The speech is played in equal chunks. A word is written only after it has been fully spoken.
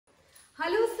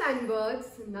Hello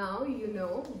Sunbirds, now you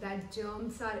know that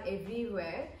germs are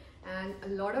everywhere and a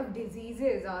lot of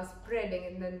diseases are spreading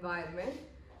in the environment.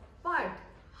 But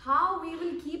how we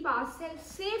will keep ourselves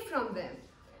safe from them?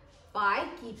 By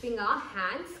keeping our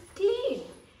hands clean.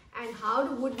 And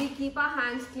how would we keep our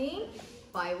hands clean?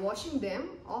 By washing them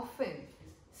often.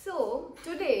 So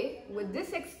today with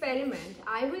this experiment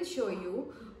I will show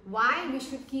you why we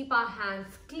should keep our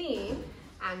hands clean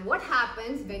and what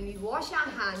happens when we wash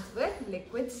our hands with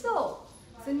liquid soap.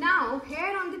 So now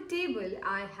here on the table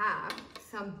I have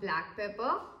some black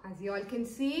pepper, as you all can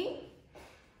see.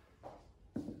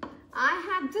 I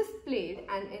have this plate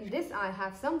and in this I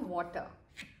have some water.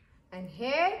 And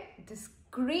here this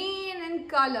green in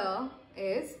color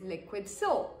is liquid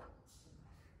soap.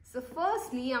 So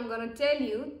firstly I'm going to tell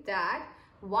you that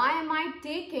why am I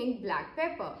taking black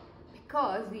pepper?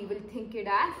 Because we will think it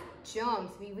as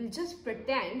germs. We will just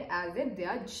pretend as if they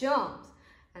are germs.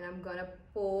 And I'm gonna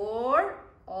pour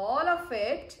all of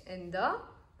it in the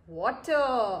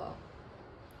water.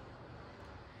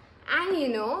 And you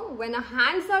know, when our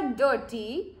hands are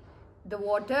dirty, the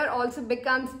water also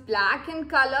becomes black in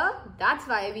color. That's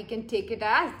why we can take it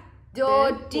as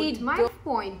dirty. Put my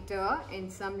pointer in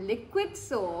some liquid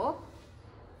soap.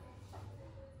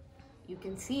 You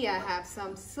can see I have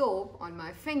some soap on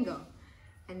my finger.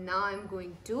 And now I'm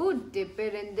going to dip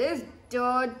it in this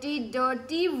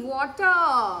dirty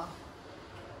water.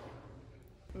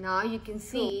 Now you can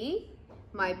see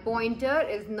my pointer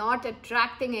is not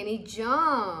attracting any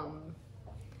germ.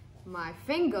 My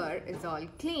finger is all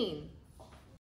clean.